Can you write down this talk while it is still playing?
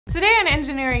Today on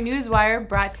Engineering Newswire,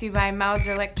 brought to you by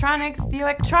Mouser Electronics, the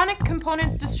electronic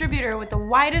components distributor with the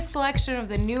widest selection of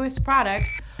the newest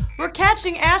products, we're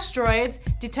catching asteroids,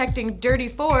 detecting dirty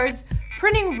Fords,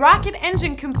 printing rocket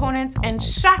engine components, and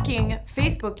shocking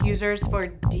Facebook users for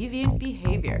deviant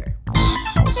behavior.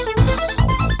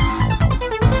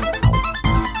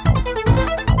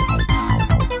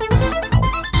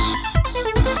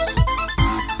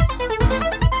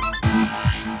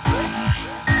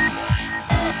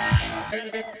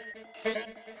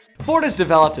 Ford has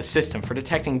developed a system for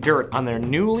detecting dirt on their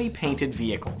newly painted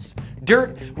vehicles.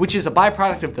 Dirt, which is a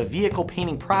byproduct of the vehicle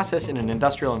painting process in an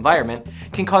industrial environment,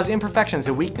 can cause imperfections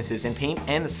and weaknesses in paint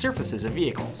and the surfaces of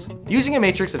vehicles. Using a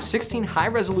matrix of 16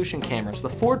 high-resolution cameras, the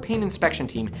Ford Paint Inspection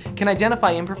Team can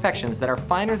identify imperfections that are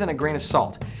finer than a grain of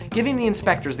salt, giving the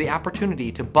inspectors the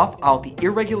opportunity to buff out the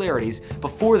irregularities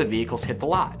before the vehicles hit the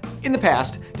lot. In the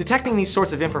past, detecting these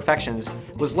sorts of imperfections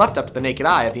was left up to the naked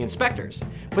eye of the inspectors,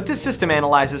 but this system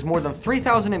analyzes more than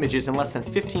 3,000 images in less than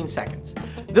 15 seconds.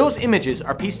 Those images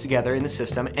are pieced together in the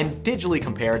system and digitally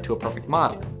compared to a perfect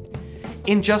model.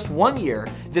 In just 1 year,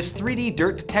 this 3D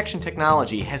dirt detection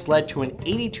technology has led to an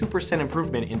 82%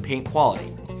 improvement in paint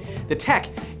quality. The tech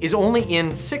is only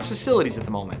in 6 facilities at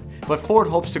the moment, but Ford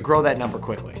hopes to grow that number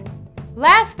quickly.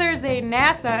 Last Thursday,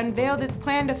 NASA unveiled its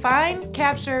plan to find,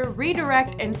 capture,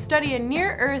 redirect, and study a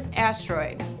near-Earth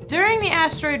asteroid. During the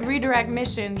Asteroid Redirect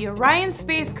mission, the Orion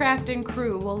spacecraft and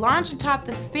crew will launch atop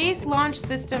the Space Launch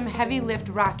System heavy lift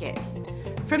rocket.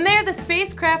 From there, the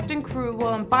spacecraft and crew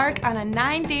will embark on a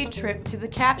 9-day trip to the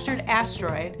captured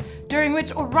asteroid, during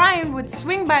which Orion would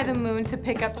swing by the moon to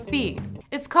pick up speed.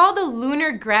 It's called a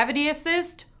lunar gravity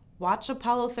assist. Watch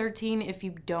Apollo 13 if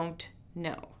you don't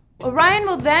know. Orion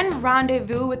will then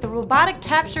rendezvous with the robotic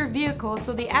capture vehicle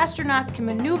so the astronauts can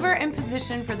maneuver and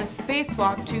position for the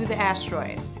spacewalk to the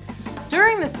asteroid.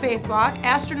 During the spacewalk,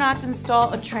 astronauts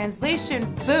install a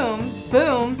translation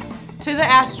boom to the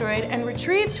asteroid and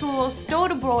retrieve tools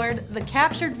stowed aboard the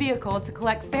captured vehicle to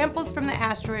collect samples from the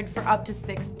asteroid for up to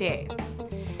 6 days.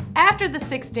 After the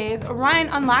 6 days, Orion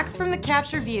unlocks from the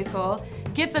captured vehicle,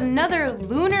 gets another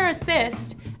lunar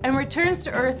assist, and returns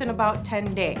to Earth in about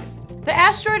 10 days. The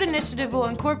Asteroid Initiative will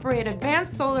incorporate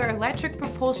advanced solar electric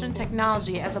propulsion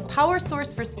technology as a power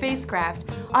source for spacecraft,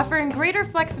 offering greater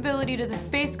flexibility to the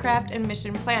spacecraft and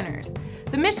mission planners.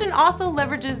 The mission also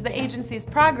leverages the agency's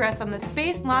progress on the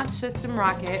Space Launch System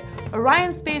rocket,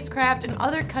 Orion spacecraft, and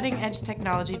other cutting-edge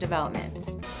technology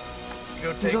developments.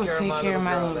 Go take care of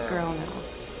my little girl now.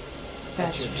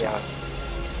 That's your job.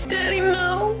 Daddy,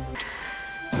 no!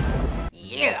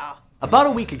 Yeah! About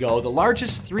a week ago, the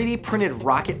largest 3D printed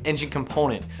rocket engine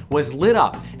component was lit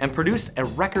up and produced a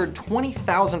record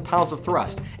 20,000 pounds of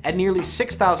thrust at nearly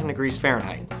 6,000 degrees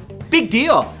Fahrenheit. Big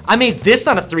deal! I made this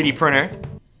on a 3D printer!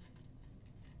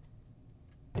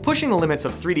 Pushing the limits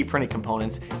of 3D printed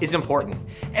components is important,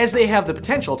 as they have the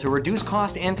potential to reduce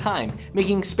cost and time,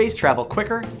 making space travel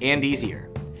quicker and easier.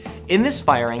 In this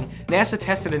firing, NASA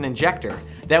tested an injector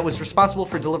that was responsible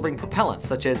for delivering propellants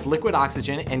such as liquid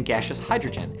oxygen and gaseous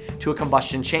hydrogen to a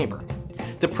combustion chamber.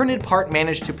 The printed part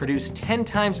managed to produce 10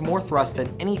 times more thrust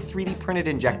than any 3D printed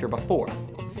injector before.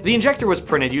 The injector was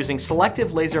printed using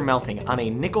selective laser melting on a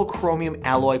nickel-chromium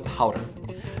alloy powder.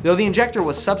 Though the injector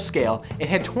was subscale, it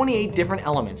had 28 different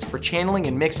elements for channeling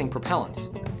and mixing propellants.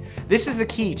 This is the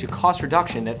key to cost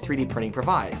reduction that 3D printing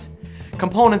provides.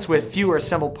 Components with fewer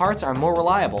assembled parts are more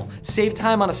reliable, save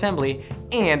time on assembly,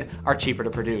 and are cheaper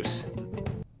to produce.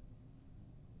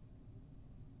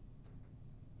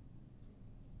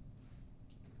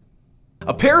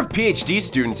 A pair of PhD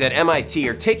students at MIT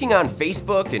are taking on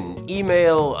Facebook and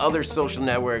email, other social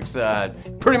networks,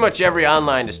 pretty much every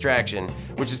online distraction,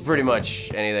 which is pretty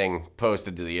much anything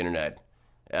posted to the internet,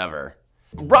 ever.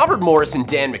 Morris and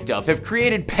Dan McDuff have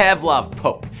created Pavlov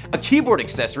Poke, a keyboard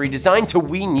accessory designed to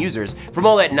wean users from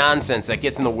all that nonsense that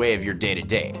gets in the way of your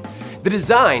day-to-day. The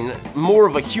design, more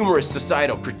of a humorous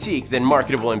societal critique than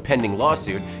marketable impending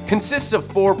lawsuit, consists of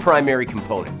 4 primary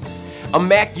components. A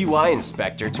Mac UI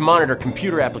inspector to monitor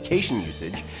computer application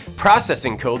usage,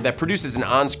 processing code that produces an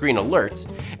on-screen alert,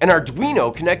 an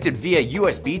Arduino connected via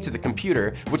USB to the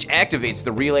computer which activates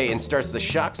the relay and starts the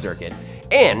shock circuit,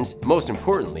 and, most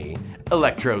importantly,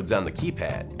 electrodes on the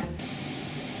keypad.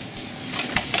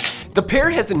 The pair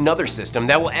has another system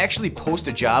that will actually post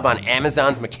a job on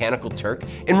Amazon's Mechanical Turk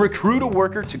and recruit a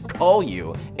worker to call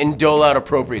you and dole out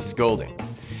appropriate scolding.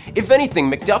 If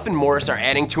anything, McDuff and Morris are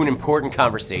adding to an important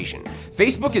conversation.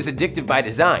 Facebook is addictive by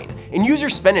design, and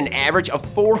users spend an average of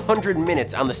 400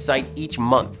 minutes on the site each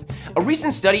month. A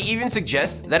recent study even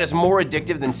suggests that it's more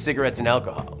addictive than cigarettes and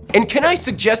alcohol. And can I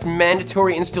suggest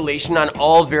mandatory installation on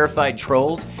all verified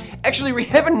trolls? Actually, we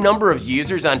have a number of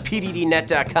users on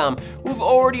pddnet.com who've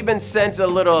already been sent a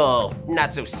little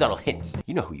not-so-subtle hint.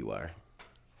 You know who you are.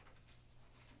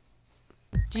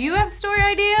 Do you have story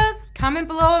ideas? Comment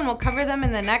below and we'll cover them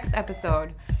in the next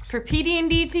episode. For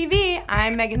PD&D TV,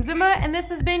 I'm Megan Zima, and this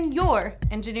has been your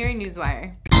Engineering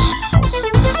Newswire.